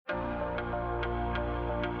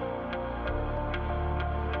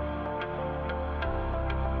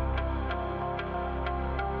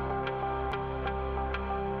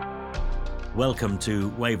Welcome to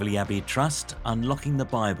Waverley Abbey Trust, unlocking the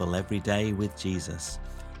Bible every day with Jesus.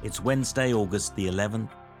 It's Wednesday, August the 11th.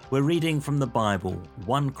 We're reading from the Bible,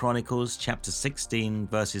 1 Chronicles chapter 16,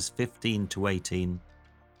 verses 15 to 18.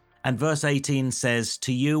 And verse 18 says,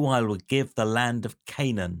 "To you I will give the land of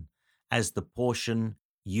Canaan as the portion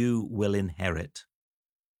you will inherit."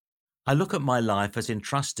 I look at my life as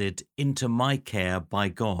entrusted into my care by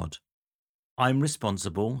God. I'm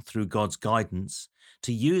responsible, through God's guidance,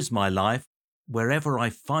 to use my life wherever I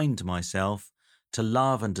find myself to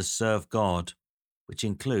love and to serve God, which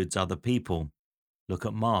includes other people. Look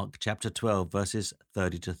at Mark chapter 12, verses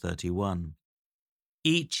 30 to 31.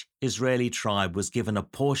 Each Israeli tribe was given a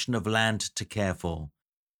portion of land to care for,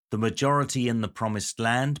 the majority in the promised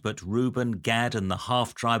land, but Reuben, Gad, and the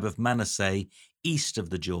half-tribe of Manasseh east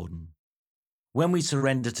of the Jordan. When we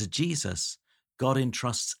surrender to Jesus, God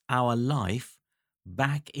entrusts our life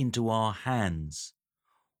back into our hands.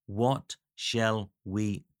 What shall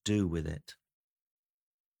we do with it?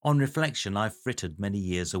 On reflection, I've frittered many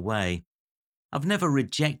years away. I've never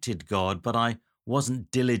rejected God, but I wasn't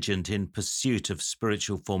diligent in pursuit of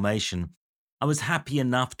spiritual formation. I was happy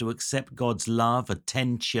enough to accept God's love,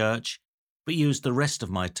 attend church, but used the rest of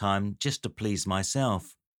my time just to please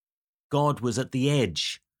myself. God was at the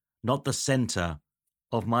edge, not the center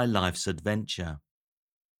of my life's adventure.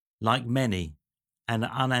 Like many, an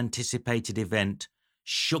unanticipated event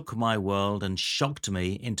shook my world and shocked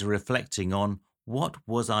me into reflecting on what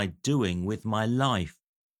was I doing with my life.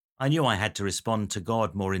 I knew I had to respond to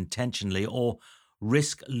God more intentionally or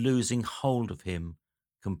risk losing hold of him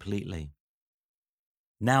completely.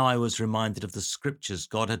 Now I was reminded of the scriptures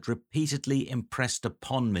God had repeatedly impressed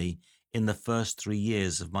upon me in the first 3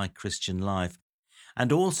 years of my Christian life,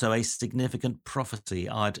 and also a significant prophecy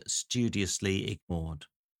I'd studiously ignored.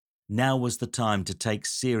 Now was the time to take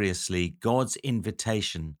seriously God's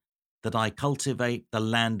invitation that I cultivate the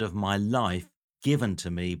land of my life given to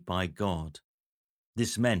me by God.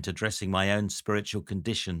 This meant addressing my own spiritual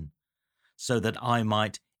condition so that I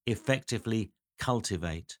might effectively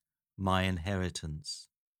cultivate my inheritance.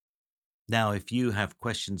 Now, if you have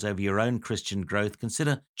questions over your own Christian growth,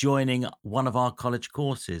 consider joining one of our college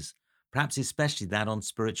courses, perhaps especially that on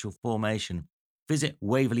spiritual formation. Visit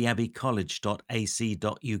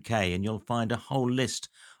waverleyabbeycollege.ac.uk and you'll find a whole list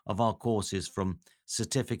of our courses from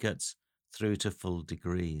certificates through to full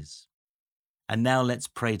degrees. And now let's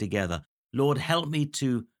pray together. Lord, help me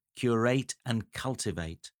to curate and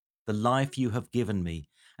cultivate the life you have given me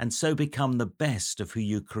and so become the best of who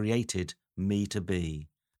you created me to be.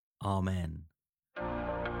 Amen.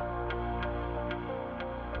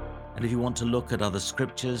 And if you want to look at other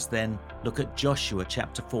scriptures, then look at Joshua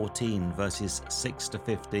chapter 14, verses 6 to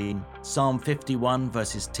 15, Psalm 51,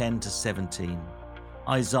 verses 10 to 17,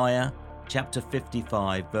 Isaiah chapter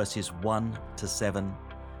 55, verses 1 to 7,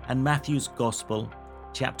 and Matthew's Gospel,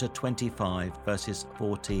 chapter 25, verses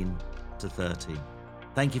 14 to 30.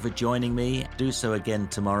 Thank you for joining me. Do so again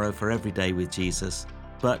tomorrow for Every Day with Jesus.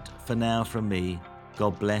 But for now, from me,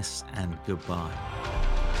 God bless and goodbye.